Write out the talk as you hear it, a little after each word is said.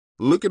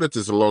looking at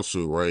this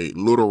lawsuit, right?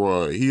 Little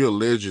Rod, he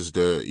alleges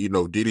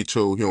that, Diddy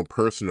told him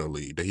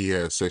personally that he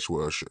had sex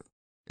with Usher.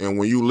 And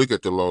when you look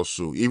at the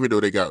lawsuit, even though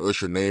they got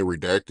Usher name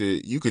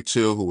redacted, you could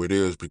tell who it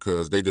is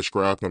because they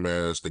described him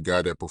as the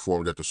guy that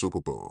performed at the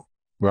Super Bowl.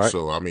 Right.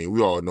 So, I mean,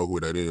 we all know who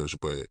that is,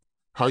 but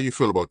how you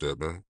feel about that,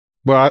 man?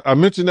 But I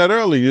mentioned that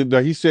earlier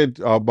that he said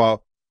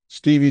about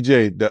Stevie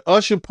J. The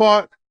Usher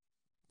part,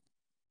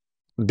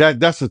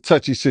 that's a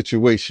touchy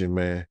situation,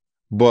 man.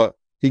 But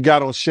he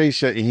got on Shay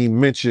Shay and he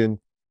mentioned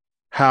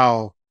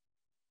how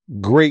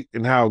great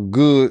and how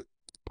good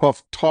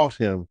Puff taught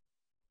him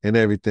and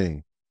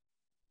everything.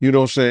 You know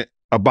what I'm saying?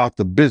 About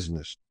the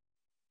business.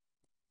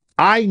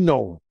 I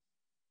know,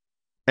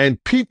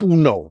 and people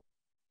know,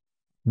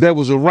 that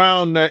was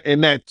around that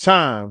in that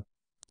time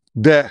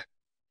that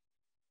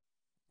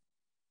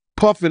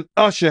Puff and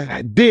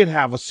Usher did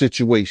have a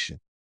situation.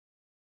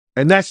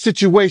 And that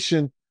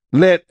situation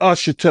led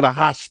Usher to the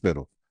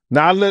hospital.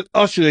 Now I let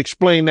Usher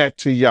explain that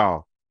to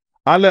y'all.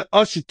 I let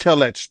Usher tell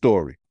that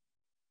story.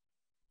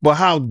 But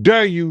how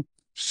dare you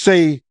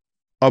say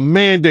a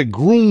man that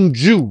groomed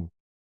you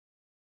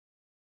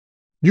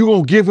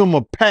gonna give him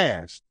a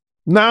pass?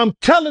 Now I'm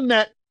telling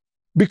that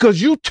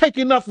because you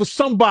taking up for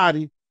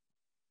somebody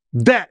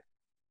that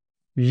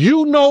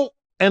you know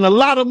and a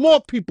lot of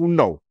more people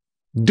know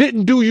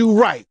didn't do you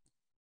right.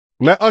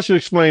 Let Usher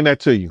explain that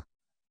to you.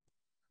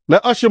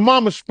 Let Usher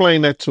mama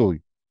explain that to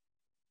you.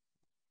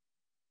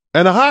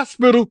 And the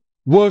hospital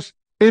was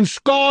in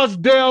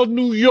Scarsdale,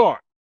 New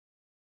York.